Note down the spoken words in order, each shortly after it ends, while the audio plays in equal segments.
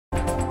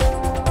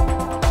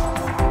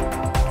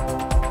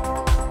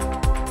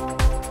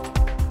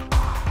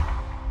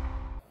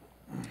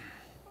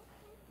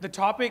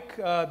topic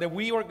that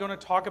we are going to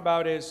talk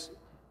about is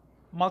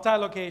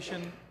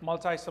multi-location,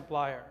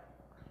 multi-supplier.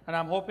 And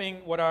I'm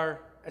hoping what our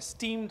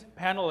esteemed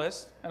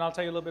panelists, and I'll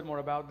tell you a little bit more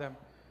about them,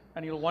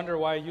 and you'll wonder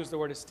why I use the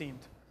word esteemed.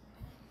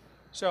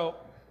 So,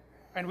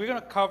 and we're going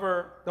to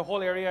cover the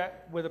whole area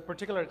with a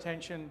particular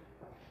attention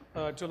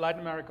to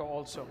Latin America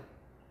also.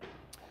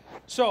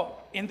 So,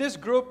 in this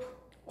group,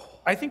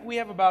 I think we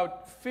have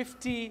about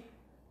 50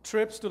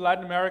 trips to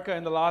Latin America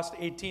in the last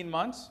 18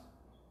 months.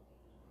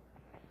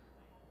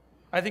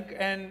 I think,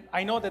 and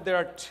I know that there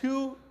are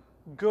 2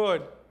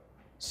 good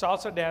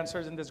salsa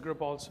dancers in this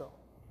group also,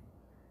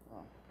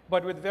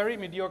 but with very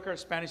mediocre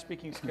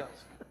Spanish-speaking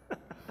skills.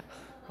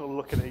 We'll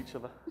look at each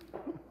other.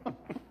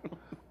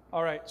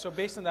 All right, so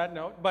based on that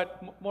note,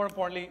 but more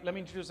importantly, let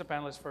me introduce the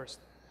panelists first,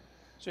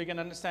 so you can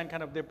understand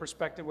kind of their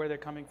perspective, where they're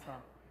coming from.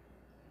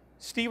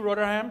 Steve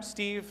Rotherham.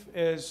 Steve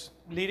is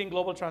leading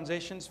global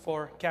transitions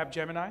for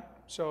Capgemini,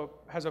 so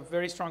has a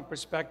very strong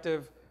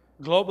perspective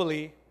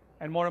globally,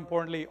 and more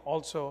importantly,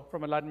 also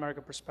from a Latin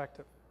America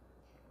perspective.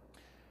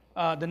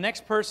 The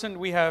next person,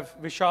 we have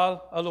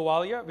Vishal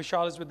Aluwalia.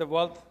 Vishal is with the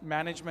Wealth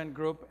Management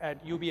Group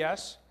at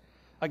UBS.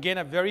 Again,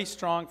 a very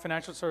strong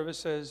financial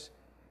services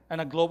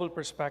and a global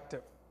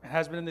perspective.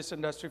 Has been in this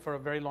industry for a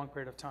very long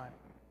period of time.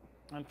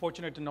 I'm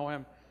fortunate to know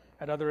him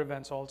at other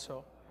events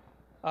also.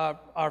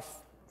 Our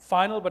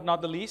final but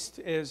not the least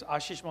is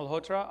Ashish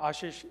Malhotra.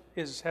 Ashish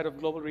is head of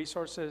global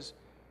resources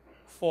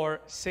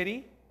for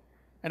Citi.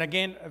 And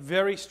again, a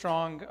very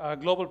strong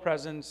global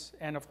presence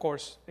and, of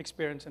course,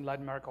 experience in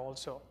Latin America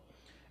also.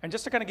 And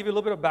just to kind of give you a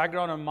little bit of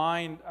background on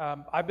mine,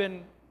 I've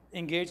been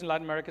engaged in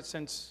Latin America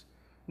since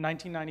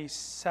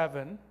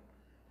 1997,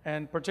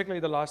 and particularly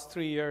the last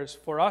 3 years.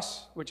 For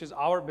us, which is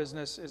our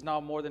business, is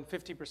now more than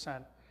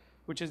 50%,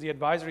 which is the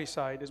advisory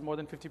side, is more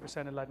than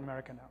 50% in Latin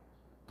America now.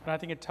 And I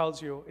think it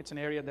tells you it's an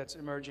area that's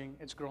emerging,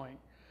 it's growing.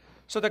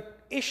 So the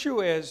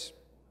issue is,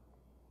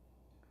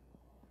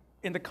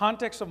 in the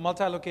context of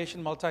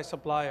multi-location,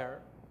 multi-supplier,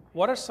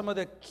 what are some of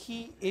the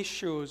key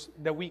issues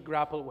that we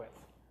grapple with?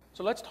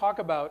 So let's talk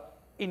about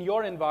in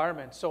your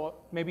environment, so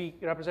maybe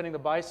representing the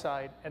buy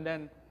side, and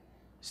then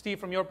Steve,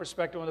 from your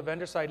perspective on the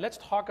vendor side, let's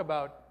talk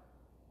about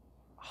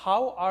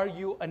how are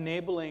you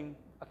enabling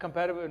a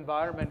competitive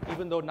environment,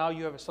 even though now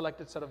you have a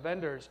selected set of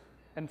vendors?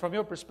 And from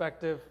your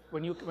perspective,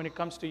 when it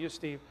comes to you,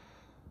 Steve,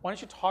 why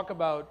don't you talk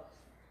about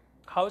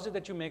how is it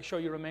that you make sure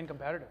you remain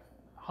competitive,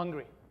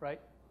 hungry, right?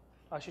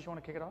 Ashish, you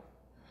want to kick it off?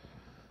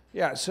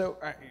 Yeah, so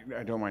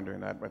I don't mind doing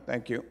that, but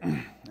thank you.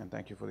 And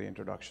thank you for the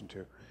introduction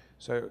too.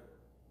 So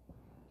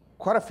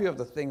quite a few of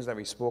the things that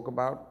we spoke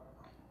about,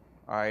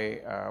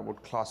 I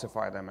would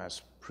classify them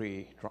as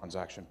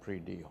pre-transaction,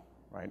 pre-deal,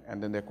 right?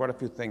 And then there are quite a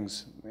few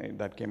things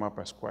that came up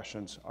as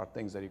questions are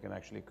things that you can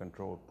actually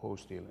control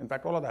post-deal. In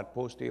fact, all of that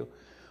post-deal,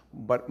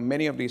 but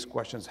many of these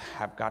questions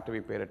have got to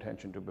be paid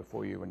attention to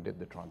before you even did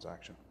the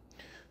transaction.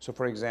 So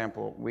for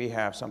example, we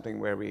have something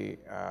where we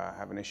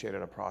have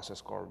initiated a process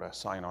called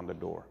sign on the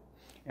door.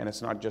 And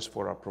it's not just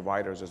for our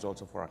providers, it's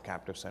also for our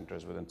captive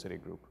centers within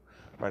Citigroup.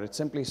 Right? It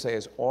simply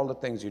says all the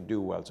things you do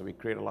well. So we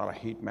create a lot of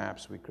heat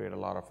maps, we create a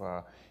lot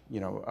of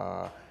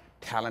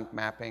talent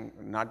mapping,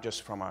 not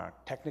just from a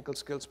technical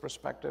skills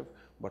perspective,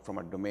 but from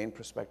a domain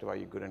perspective. Are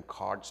you good in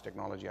cards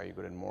technology? Are you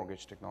good in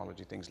mortgage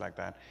technology? Things like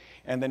that.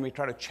 And then we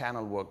try to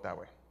channel work that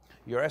way.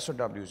 Your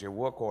SOWs, your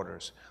work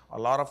orders, a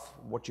lot of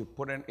what you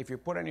put in, if you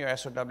put in your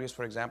SOWs,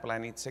 for example, I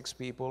need 6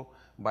 people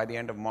by the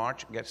end of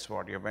March, guess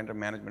what? Your vendor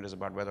management is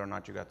about whether or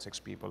not you got 6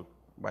 people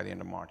by the end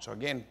of March. So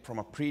again, from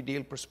a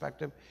pre-deal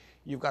perspective,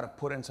 you've got to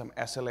put in some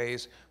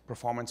SLAs,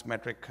 performance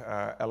metric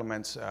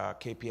elements,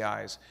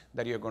 KPIs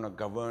that you're going to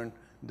govern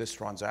this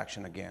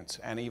transaction against,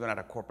 and even at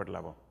a corporate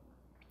level,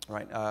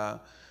 right?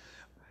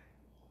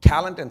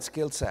 Talent and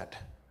skill set.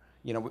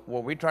 You know,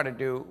 what we try to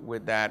do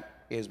with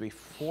that is we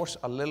force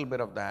a little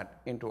bit of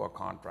that into our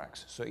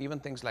contracts. So even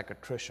things like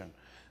attrition,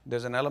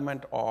 there's an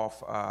element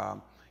of,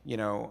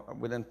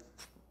 within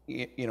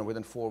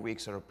 4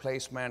 weeks a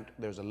replacement,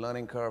 there's a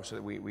learning curve, so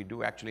that we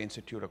do actually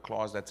institute a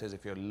clause that says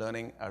if you're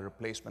learning a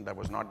replacement that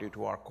was not due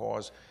to our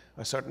cause,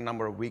 a certain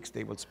number of weeks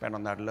they will spend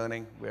on that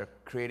learning. We're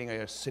creating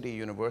a Citi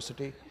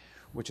University,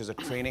 which is a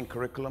training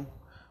curriculum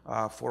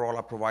for all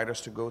our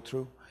providers to go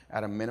through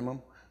at a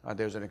minimum.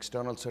 There's an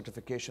external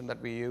certification that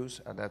we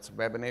use that's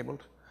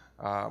web-enabled,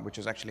 which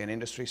is actually an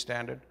industry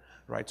standard,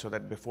 right? So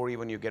that before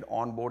even you get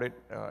onboarded,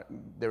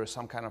 there is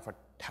some kind of a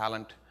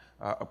talent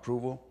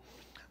approval.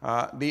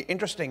 The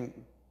interesting,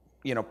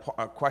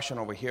 question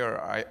over here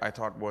I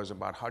thought was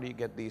about how do you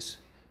get these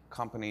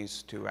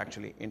companies to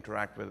actually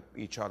interact with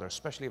each other,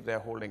 especially if they're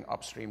holding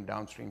upstream,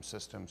 downstream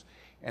systems,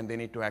 and they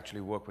need to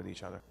actually work with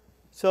each other.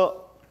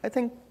 So I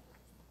think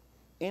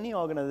any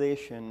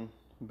organization,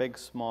 big,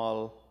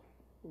 small,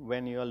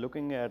 when you are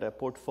looking at a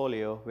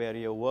portfolio where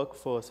your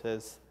workforce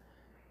is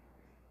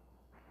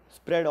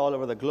spread all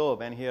over the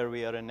globe, and here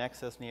we are in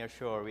Nexus near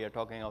shore, we are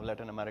talking of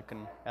Latin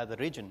American as a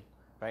region,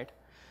 right?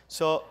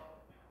 So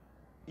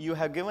you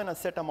have given a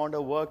set amount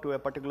of work to a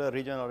particular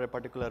region or a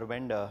particular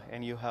vendor,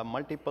 and you have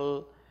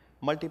multiple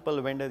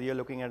multiple vendors, you're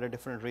looking at a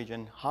different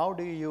region. How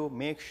do you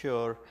make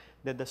sure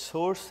that the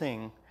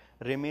sourcing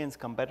remains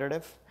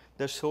competitive?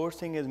 The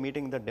sourcing is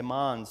meeting the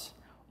demands,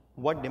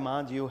 what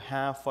demands you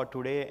have for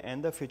today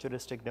and the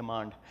futuristic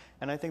demand.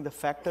 And I think the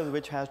factors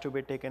which has to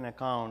be taken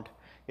account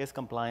is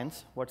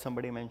compliance, what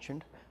somebody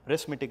mentioned,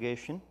 risk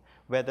mitigation,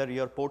 whether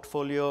your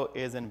portfolio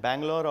is in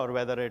Bangalore or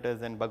whether it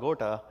is in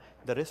Bogota,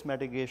 the risk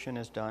mitigation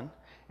is done.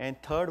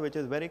 And third, which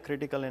is very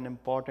critical and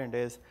important,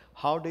 is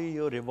how do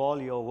you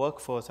revolve your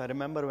workforce? I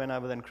remember when I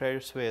was in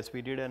Credit Suisse,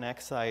 we did an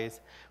exercise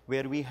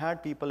where we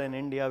had people in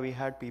India, we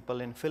had people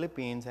in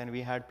Philippines, and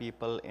we had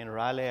people in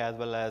Raleigh as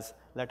well as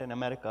Latin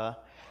America,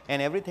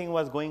 and everything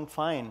was going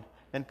fine.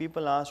 Then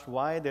people asked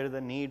why there is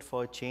a need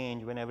for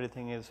change when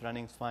everything is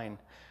running fine.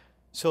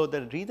 So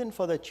the reason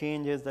for the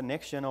change is the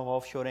next gen of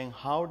offshoring.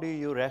 How do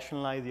you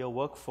rationalize your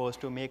workforce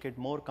to make it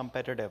more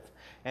competitive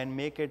and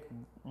make it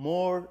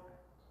more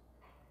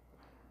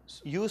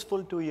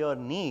useful to your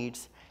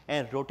needs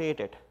and rotate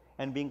it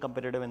and being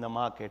competitive in the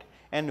market?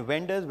 And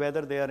vendors,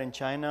 whether they are in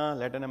China,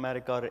 Latin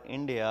America, or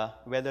India,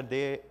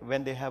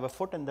 when they have a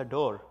foot in the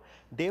door,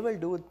 they will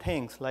do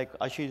things like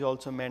Ashish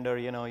also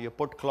mentioned, you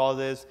put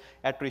clauses,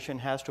 attrition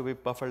has to be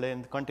buffered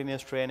in,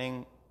 continuous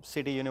training,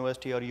 Citi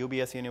University or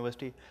UBS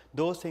University,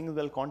 those things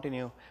will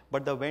continue.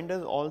 But the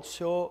vendors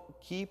also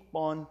keep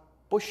on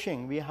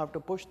pushing. We have to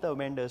push the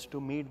vendors to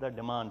meet the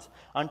demands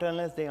until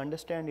unless they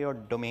understand your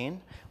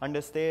domain,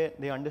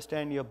 they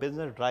understand your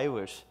business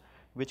drivers,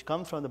 which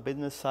come from the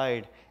business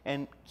side,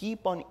 and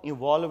keep on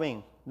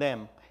evolving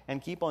them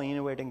and keep on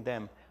innovating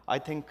them. I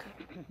think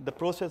the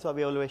process of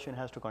evaluation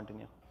has to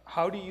continue.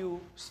 How do you,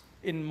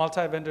 in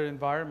multi-vendor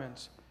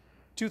environments,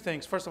 two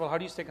things. First of all, how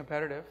do you stay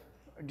competitive?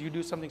 Do you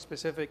do something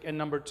specific? And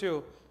number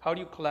two, how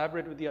do you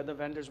collaborate with the other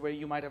vendors where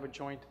you might have a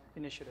joint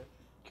initiative?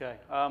 Okay.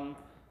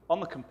 On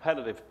the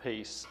competitive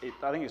piece,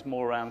 I think it's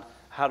more around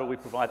how do we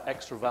provide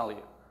extra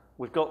value.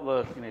 We've got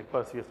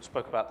both of you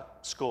spoke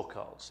about the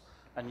scorecards,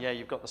 and yeah,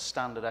 you've got the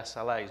standard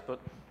SLAs, but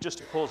just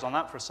to pause on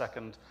that for a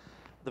second,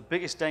 the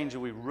biggest danger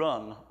we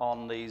run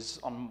on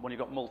when you've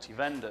got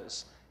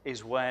multi-vendors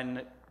is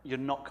when you're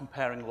not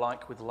comparing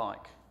like with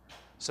like.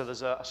 So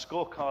there's a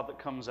scorecard that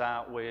comes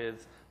out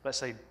with, let's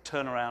say,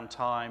 turnaround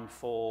time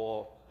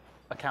for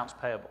accounts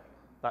payable,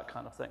 that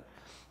kind of thing.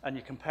 And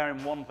you're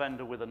comparing one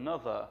vendor with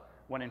another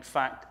when in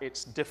fact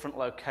it's different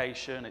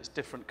location, it's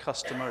different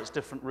customer, it's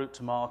different route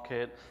to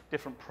market,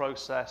 different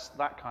process,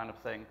 that kind of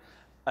thing.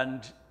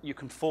 And you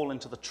can fall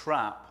into the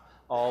trap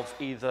of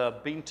either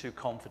being too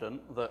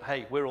confident that,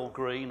 hey, we're all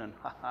green and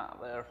haha,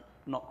 they're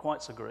not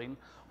quite so green,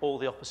 or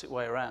the opposite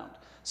way around.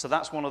 So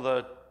that's one of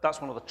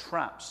the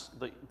traps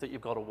that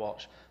you've got to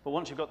watch. But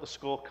once you've got the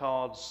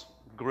scorecards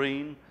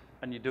green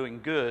and you're doing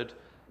good,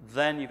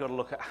 then you've got to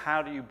look at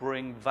how do you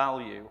bring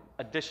value,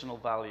 additional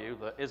value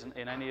that isn't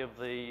in any of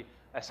the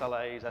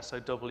SLAs,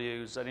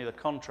 SOWs, any of the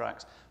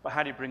contracts, but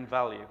how do you bring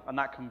value? And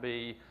that can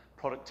be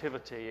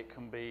productivity, it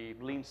can be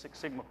Lean Six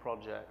Sigma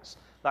projects,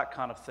 that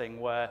kind of thing,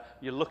 where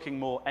you're looking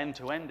more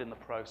end-to-end in the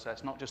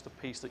process, not just the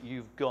piece that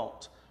you've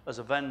got as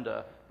a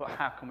vendor, but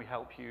how can we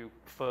help you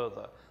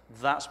further?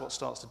 That's what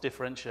starts to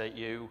differentiate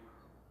you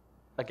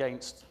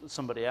against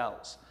somebody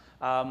else.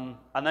 And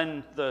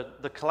then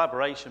the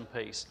collaboration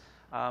piece,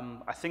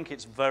 I think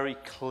it's very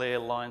clear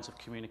lines of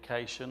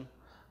communication,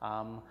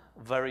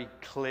 very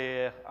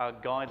clear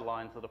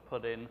guidelines that are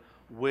put in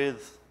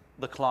with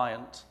the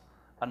client,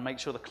 and make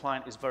sure the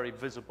client is very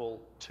visible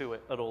to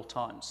it at all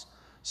times.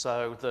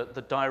 So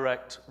the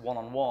direct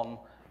one-on-one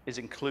is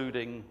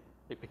including,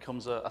 it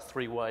becomes a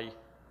three-way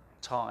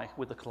tie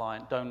with the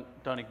client.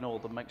 Don't ignore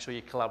them, make sure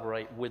you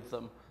collaborate with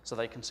them so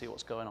they can see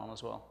what's going on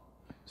as well.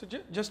 So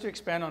just to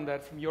expand on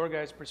that from your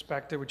guys'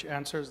 perspective, which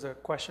answers the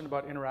question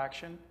about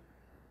interaction,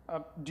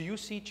 do you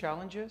see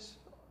challenges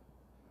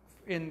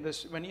in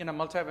a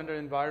multi-vendor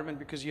environment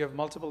because you have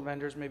multiple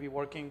vendors maybe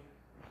working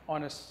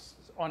on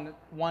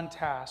one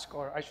task,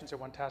 or I shouldn't say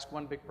one task,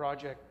 one big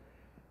project?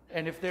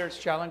 And if there's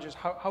challenges,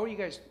 how are you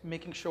guys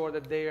making sure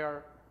that they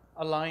are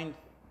aligned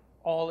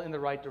all in the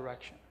right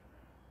direction?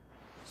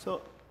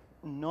 So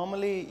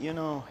normally, in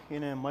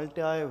a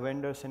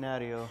multi-vendor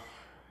scenario,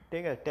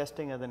 take a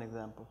testing as an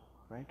example,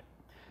 right?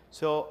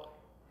 So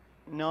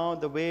now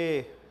the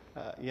way,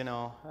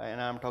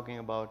 and I'm talking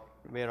about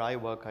where I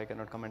work, I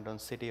cannot comment on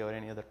Citi or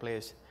any other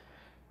place.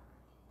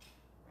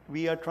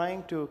 We are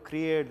trying to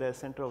create the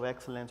center of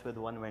excellence with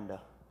one vendor.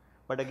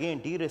 But again,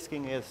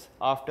 de-risking is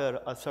after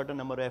a certain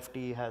number of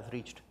FTE has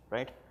reached,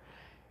 right?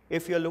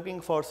 If you're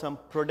looking for some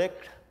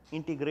product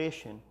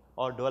integration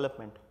or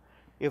development,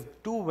 if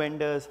two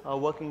vendors are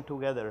working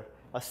together,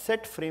 a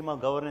set frame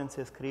of governance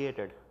is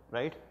created,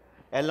 right?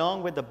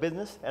 Along with the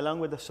business, along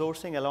with the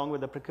sourcing, along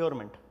with the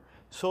procurement,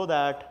 so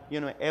that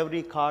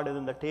every card is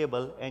on the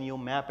table and you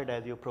map it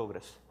as you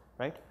progress,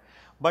 right?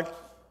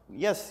 But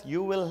yes,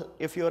 you will,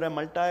 if you're a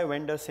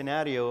multi-vendor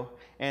scenario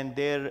and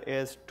there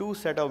is two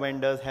set of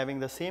vendors having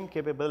the same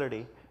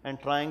capability and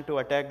trying to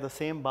attack the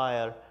same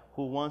buyer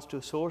who wants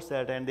to source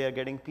that and they are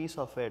getting piece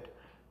of it,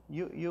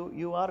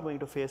 you are going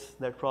to face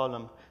that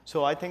problem.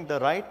 So I think the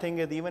right thing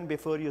is even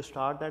before you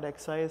start that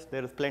exercise,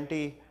 there is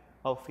plenty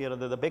of,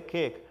 the big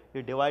cake,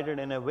 you divide it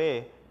in a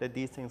way that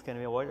these things can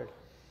be avoided.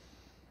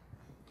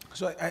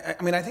 So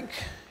I think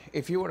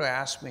if you were to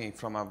ask me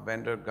from a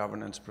vendor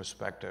governance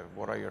perspective,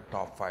 what are your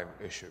top 5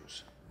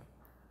 issues?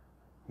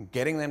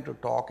 Getting them to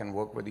talk and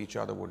work with each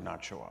other would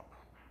not show up.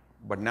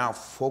 But now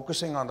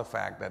focusing on the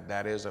fact that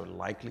that is a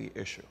likely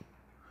issue,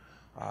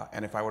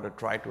 and if I were to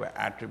try to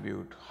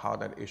attribute how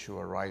that issue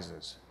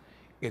arises,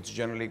 it's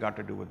generally got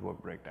to do with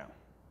work breakdown,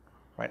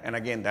 right? And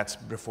again, that's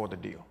before the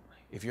deal.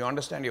 If you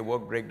understand your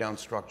work breakdown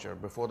structure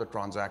before the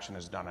transaction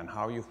is done and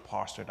how you've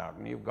parsed it out,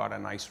 and you've got a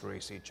nice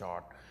racy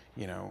chart,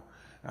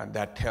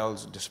 that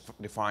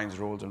defines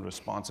roles and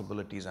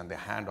responsibilities and the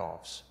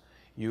handoffs,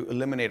 you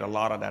eliminate a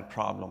lot of that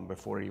problem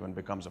before it even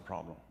becomes a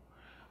problem.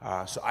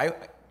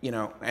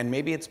 And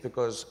maybe it's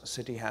because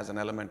Citi has an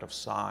element of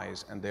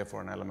size and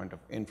therefore an element of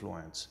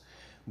influence.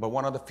 But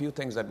one of the few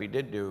things that we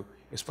did do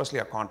is firstly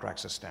our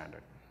contracts are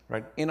standard,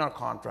 right? In our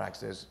contracts,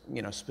 there's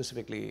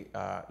specifically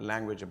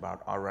language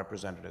about our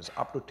representatives.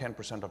 Up to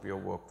 10% of your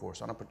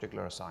workforce on a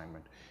particular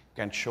assignment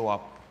can show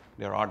up.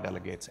 There are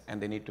delegates,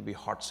 and they need to be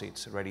hot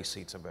seats, ready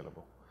seats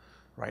available,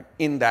 right?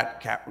 In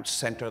that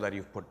center that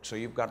you've put. So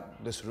you've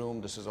got this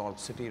room, this is all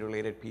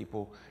Citi-related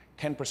people.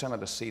 10% of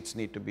the seats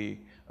need to be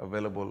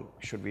available,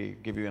 should we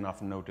give you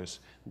enough notice,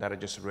 that are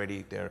just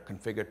ready, they're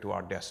configured to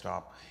our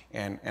desktop.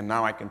 And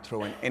now I can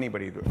throw in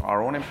anybody,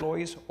 our own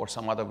employees or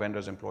some other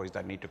vendor's employees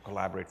that need to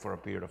collaborate for a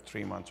period of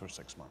 3 months or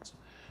 6 months.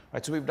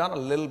 Right, so we've done a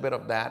little bit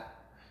of that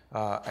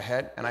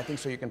ahead, and I think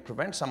so you can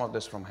prevent some of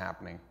this from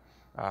happening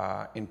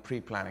in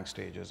pre-planning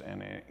stages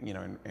and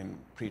in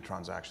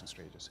pre-transaction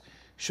stages.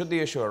 Should the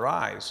issue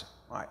arise,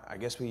 I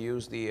guess we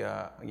use the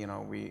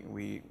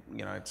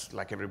it's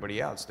like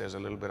everybody else. There's a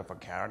little bit of a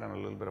carrot and a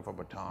little bit of a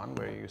baton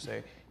where you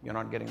say you're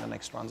not getting the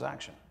next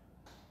transaction.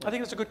 I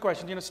think that's a good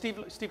question.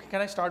 Steve, can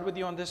I start with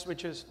you on this,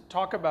 which is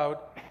talk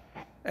about,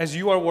 as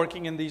you are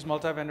working in these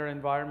multi-vendor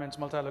environments,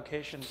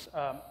 multi-locations,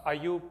 are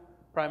you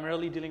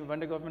primarily dealing with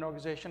vendor government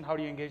organization? How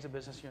do you engage the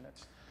business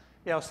units?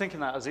 Yeah, I was thinking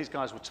that as these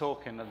guys were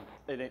talking,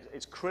 and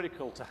it's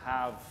critical to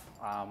have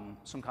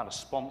some kind of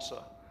sponsor,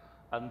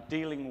 and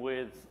dealing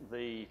with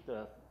the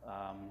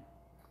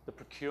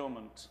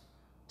procurement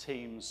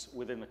teams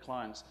within the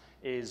clients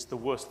is the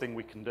worst thing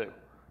we can do,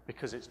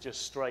 because it's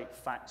just straight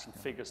facts and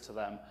figures to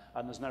them,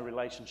 and there's no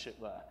relationship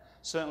there.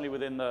 Certainly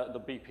within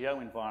the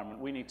BPO environment,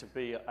 we need to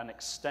be an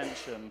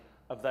extension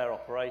of their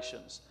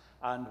operations.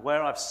 And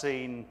where I've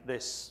seen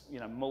this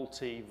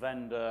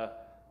multi-vendor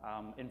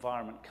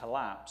environment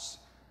collapse,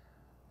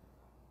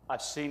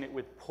 I've seen it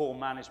with poor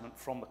management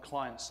from the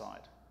client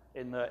side,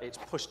 in that it's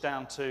pushed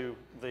down to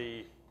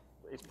the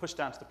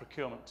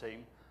procurement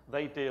team.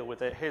 They deal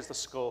with it. Here's the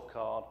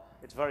scorecard.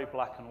 It's very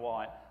black and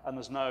white, and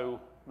there's no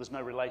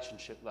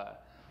relationship there.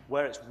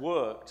 Where it's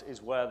worked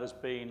is where there's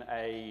been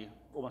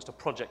almost a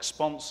project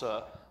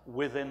sponsor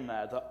within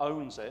there that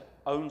owns it,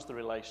 owns the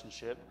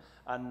relationship,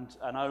 and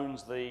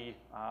owns the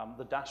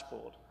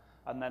dashboard.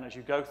 And then as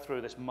you go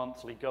through this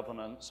monthly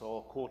governance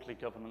or quarterly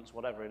governance,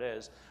 whatever it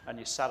is, and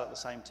you sat at the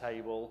same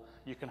table,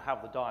 you can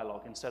have the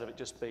dialogue instead of it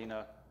just being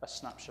a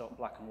snapshot,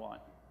 black and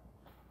white.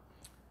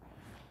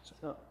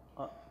 So,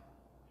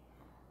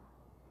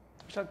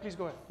 Vishal, please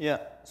go ahead. yeah,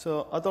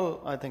 so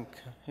Atul, I think,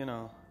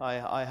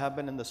 I have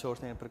been in the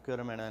sourcing and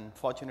procurement, and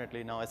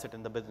fortunately now I sit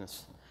in the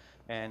business.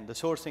 And the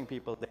sourcing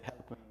people, they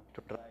help me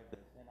to drive this.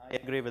 And I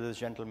agree with this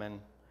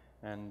gentleman.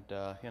 And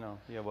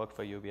you worked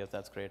for UBS,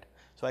 that's great.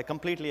 So I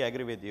completely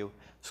agree with you.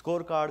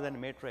 Scorecards and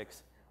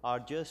matrix are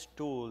just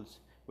tools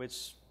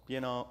which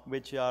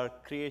are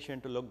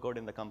creation to look good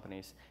in the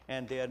companies,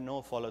 and they are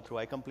no follow through.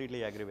 I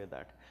completely agree with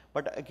that.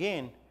 But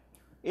again,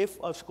 if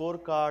a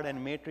scorecard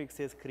and matrix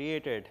is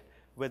created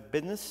with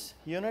business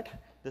unit,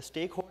 the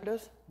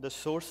stakeholders, the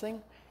sourcing,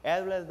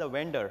 as well as the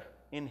vendor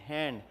in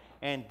hand,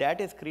 and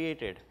that is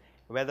created,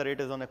 whether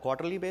it is on a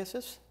quarterly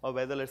basis or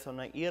whether it's on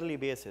a yearly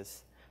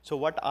basis. So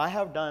what I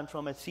have done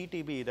from a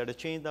CTB, that is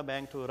change the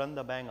bank to run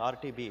the bank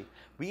RTB,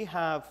 we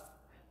have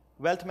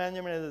wealth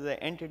management as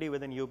the entity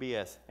within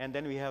UBS, and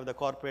then we have the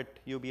corporate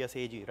UBS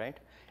AG, right?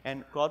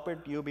 And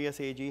corporate UBS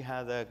AG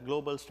has a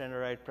global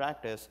standardized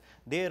practice.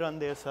 They run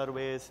their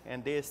surveys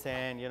and they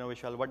send,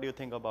 Vishal, what do you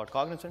think about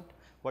Cognizant?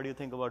 What do you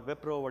think about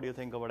Wipro? What do you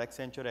think about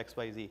Accenture,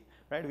 XYZ?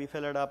 Right? We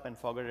fill it up and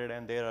forget it,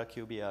 and there are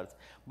QBRs.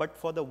 But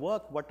for the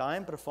work, what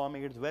I'm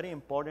performing, it's very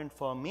important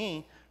for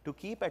me to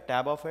keep a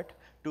tab of it,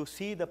 to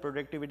see the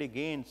productivity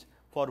gains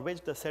for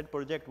which the said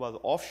project was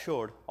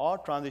offshored or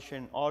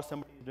transitioned or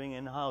somebody is doing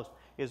in-house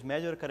is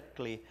measured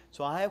correctly.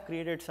 So I have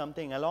created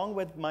something along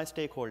with my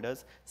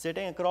stakeholders,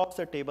 sitting across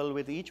the table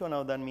with each one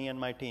of them, me and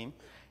my team,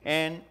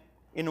 and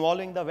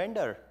involving the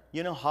vendor,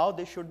 how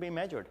this should be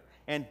measured.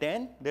 And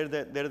then there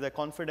is a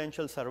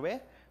confidential survey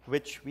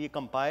which we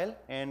compile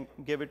and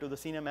give it to the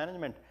senior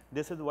management.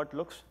 This is what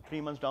looks 3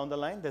 months down the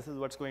line. This is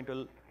what's going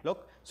to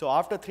look. So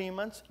after 3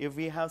 months, if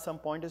we have some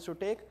pointers to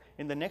take,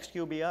 in the next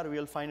QBR,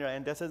 we'll find it.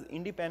 And this is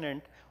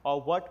independent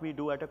of what we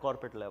do at a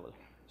corporate level.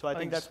 So I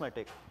think that's my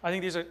take. I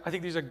think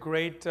these are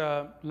great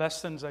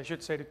lessons, I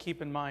should say, to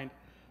keep in mind.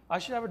 I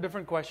should have a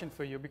different question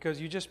for you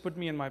because you just put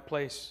me in my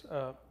place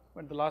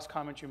with the last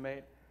comment you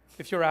made.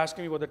 If you're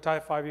asking me what the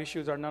top 5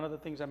 issues are, none of the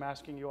things I'm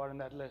asking you are in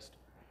that list.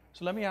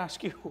 So let me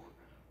ask you,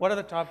 what are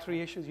the top 3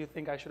 issues you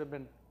think I should have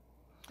been?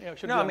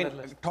 Should be on that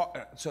list?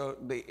 So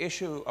the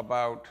issue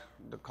about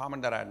the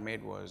comment that I had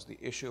made was the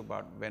issue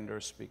about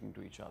vendors speaking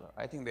to each other.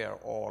 I think they are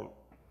all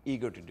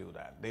eager to do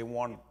that. They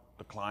want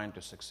the client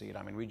to succeed.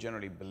 I mean, we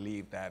generally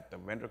believe that the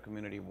vendor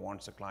community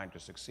wants the client to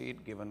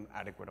succeed given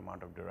adequate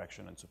amount of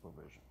direction and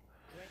supervision.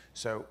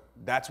 So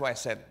that's why I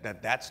said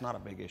that that's not a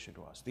big issue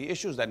to us. The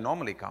issues that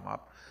normally come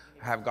up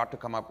have got to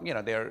come up,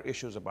 there are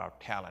issues about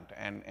talent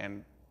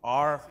and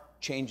our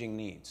changing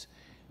needs,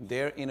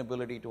 their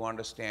inability to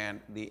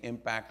understand the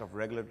impact of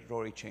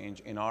regulatory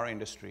change in our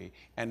industry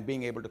and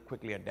being able to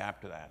quickly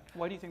adapt to that.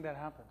 Why do you think that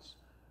happens?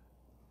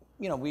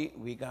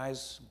 We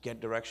guys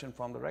get direction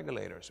from the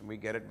regulators and we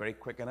get it very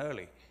quick and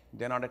early.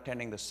 They're not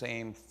attending the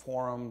same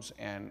forums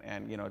and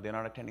they're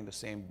not attending the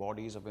same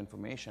bodies of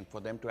information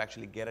for them to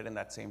actually get it in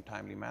that same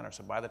timely manner.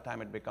 So by the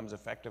time it becomes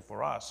effective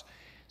for us,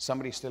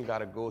 somebody's still got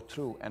to go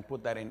through and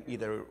put that in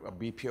either a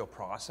BPO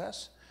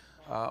process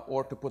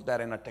or to put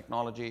that in a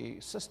technology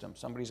system.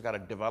 Somebody's got to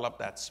develop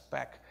that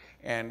spec.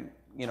 And,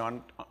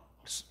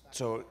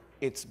 so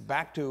it's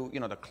back to,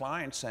 the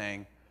client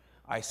saying,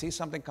 I see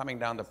something coming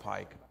down the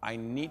pike. I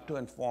need to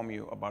inform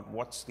you about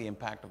what's the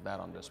impact of that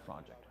on this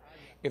project.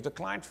 If the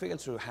client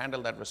fails to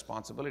handle that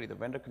responsibility, the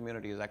vendor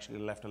community is actually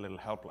left a little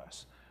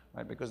helpless,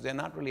 right? Because they're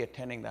not really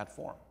attending that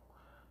forum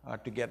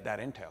to get that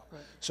intel.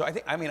 Right. So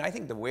I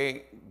think the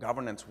way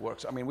governance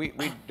works, we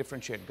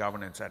differentiate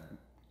governance at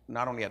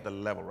not only at the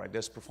level, right?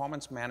 There's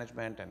performance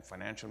management and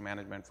financial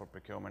management for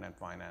procurement and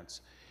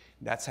finance.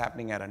 That's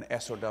happening at an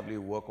SOW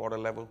work order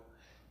level.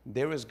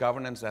 There is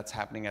governance that's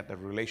happening at the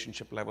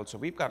relationship level. So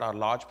we've got our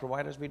large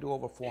providers, we do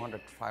over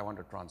 400 to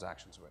 500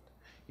 transactions with.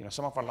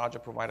 Some of our larger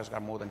providers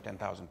got more than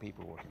 10,000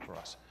 people working for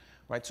us,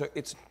 right? So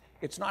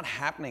it's not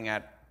happening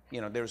at,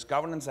 there's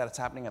governance that's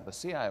happening at the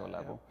CIO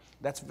level. Yeah.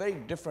 That's very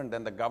different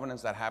than the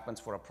governance that happens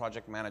for a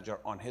project manager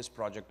on his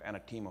project and a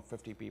team of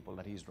 50 people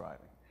that he's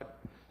driving.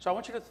 So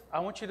I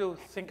want you to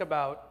think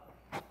about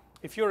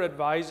if you're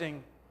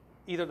advising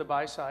either the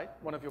buy side,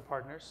 one of your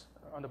partners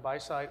on the buy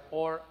side,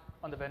 or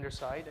on the vendor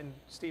side, and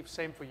Steve,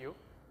 same for you.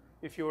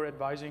 If you were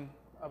advising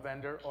a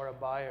vendor or a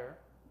buyer,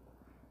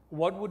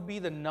 what would be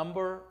the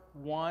number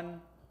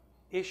 1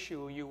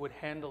 issue you would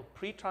handle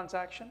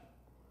pre-transaction,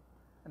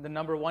 and the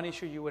number 1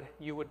 issue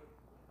you would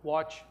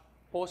watch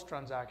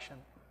post-transaction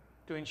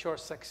to ensure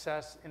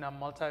success in a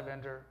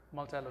multi-vendor,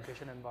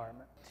 multi-location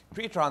environment?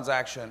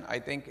 Pre-transaction, I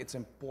think it's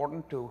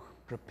important to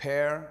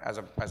prepare as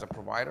a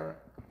provider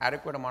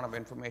adequate amount of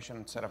information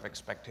and set of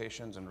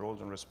expectations and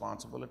roles and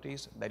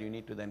responsibilities that you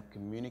need to then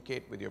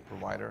communicate with your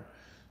provider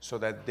so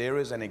that there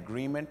is an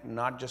agreement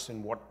not just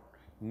in what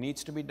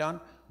needs to be done,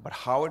 but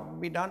how it will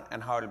be done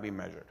and how it will be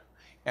measured.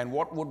 And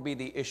what would be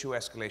the issue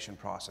escalation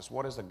process?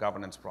 What is the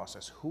governance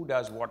process? Who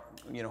does what,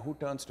 who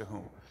turns to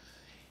whom?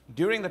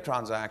 During the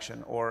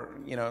transaction, or,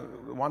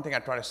 one thing I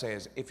try to say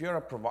is if you're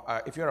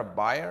a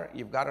buyer,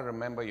 you've got to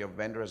remember your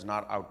vendor is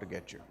not out to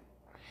get you.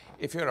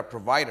 If you're a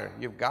provider,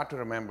 you've got to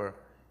remember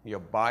your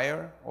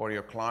buyer or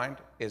your client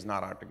is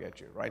not out to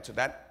get you, right? So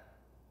that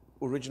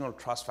original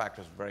trust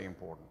factor is very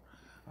important,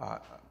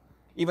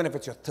 even if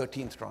it's your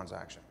 13th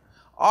transaction.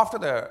 After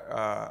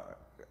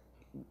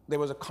there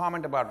was a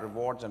comment about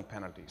rewards and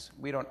penalties.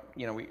 We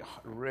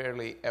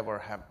rarely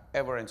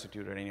ever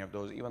instituted any of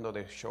those, even though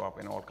they show up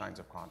in all kinds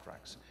of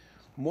contracts.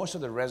 Most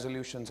of the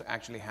resolutions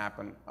actually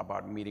happen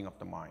about meeting of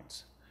the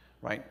minds,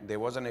 right? There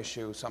was an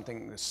issue,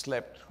 something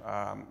slipped,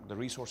 the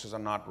resources are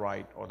not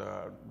right, or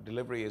the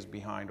delivery is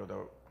behind, or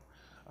the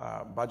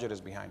budget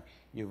is behind.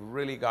 You've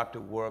really got to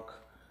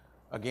work,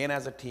 again,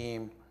 as a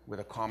team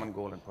with a common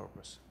goal and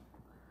purpose.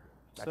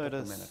 That so took it a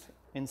is minute.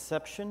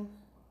 Inception,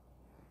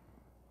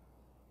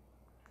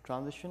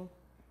 transition,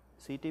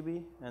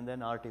 CTB, and then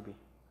RTB.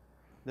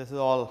 This is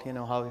all,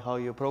 how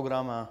you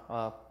program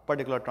a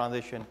particular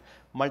transition,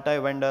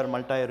 multi-vendor,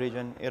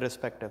 multi-region,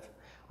 irrespective.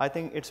 I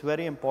think it's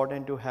very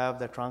important to have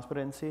the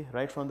transparency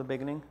right from the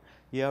beginning.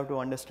 You have to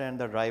understand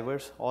the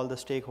drivers. All the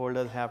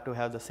stakeholders have to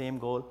have the same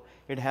goal.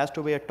 It has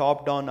to be a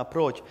top-down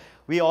approach.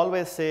 We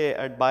always say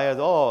at buyers,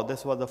 oh,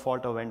 this was the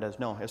fault of vendors.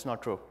 No, it's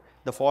not true.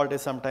 The fault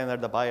is sometimes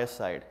at the buyer's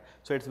side.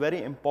 So it's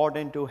very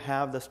important to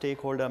have the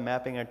stakeholder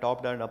mapping a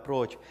top-down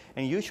approach.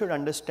 And you should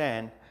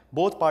understand,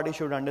 both parties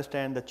should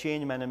understand the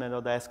change management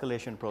or the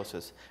escalation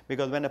process.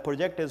 Because when a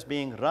project is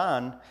being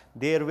run,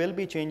 there will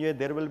be changes.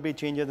 There will be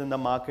changes in the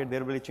market.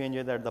 There will be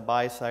changes at the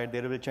buy side.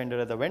 There will be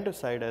changes at the vendor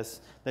side, as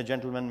the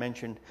gentleman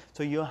mentioned.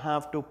 So you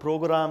have to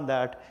program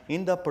that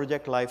in the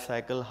project life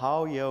cycle,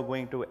 how you're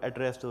going to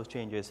address those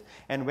changes.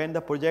 And when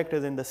the project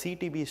is in the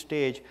CTB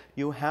stage,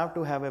 you have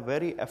to have a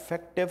very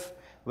effective,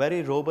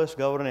 very robust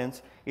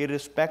governance.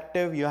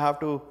 Irrespective, you have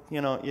to,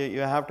 you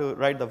have to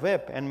write the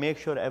whip and make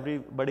sure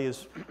everybody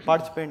is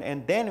participant.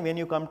 And then when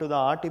you come to the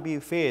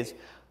RTB phase,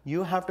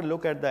 you have to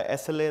look at the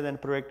SLAs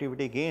and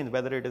productivity gains,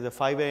 whether it is a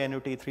 5-year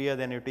annuity, 3-year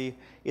annuity.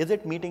 Is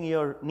it meeting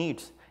your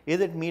needs?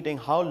 Is it meeting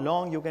how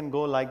long you can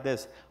go like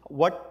this?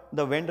 What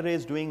the vendor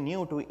is doing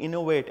new to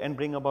innovate and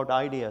bring about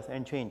ideas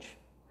and change?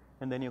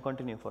 And then you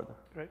continue further.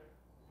 Great.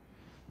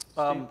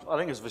 I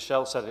think as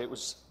Vishal said, it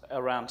was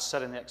around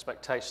setting the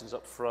expectations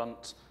up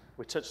front.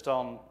 We touched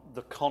on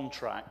the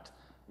contract,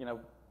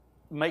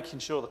 making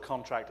sure the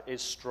contract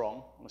is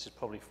strong. This is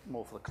probably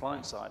more for the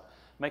client side.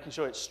 Making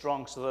sure it's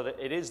strong so that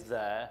it is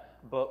there,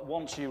 but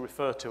once you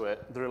refer to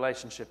it, the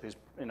relationship is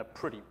in a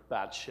pretty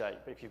bad shape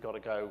if you've got to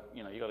go,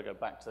 you've got to go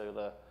back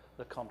to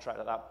the contract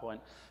at that point.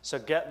 So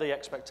get the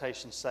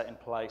expectations set in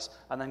place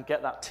and then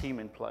get that team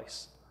in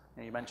place.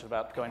 You mentioned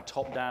about going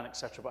top down,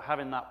 etc., but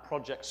having that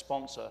project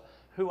sponsor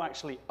who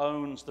actually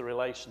owns the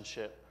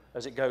relationship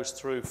as it goes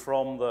through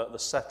from the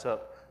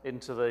setup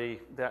into the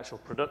actual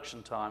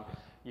production time.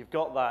 You've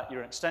got that,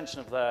 you're an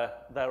extension of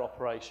their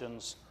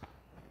operations,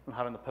 and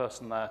having the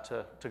person there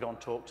to go and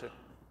talk to.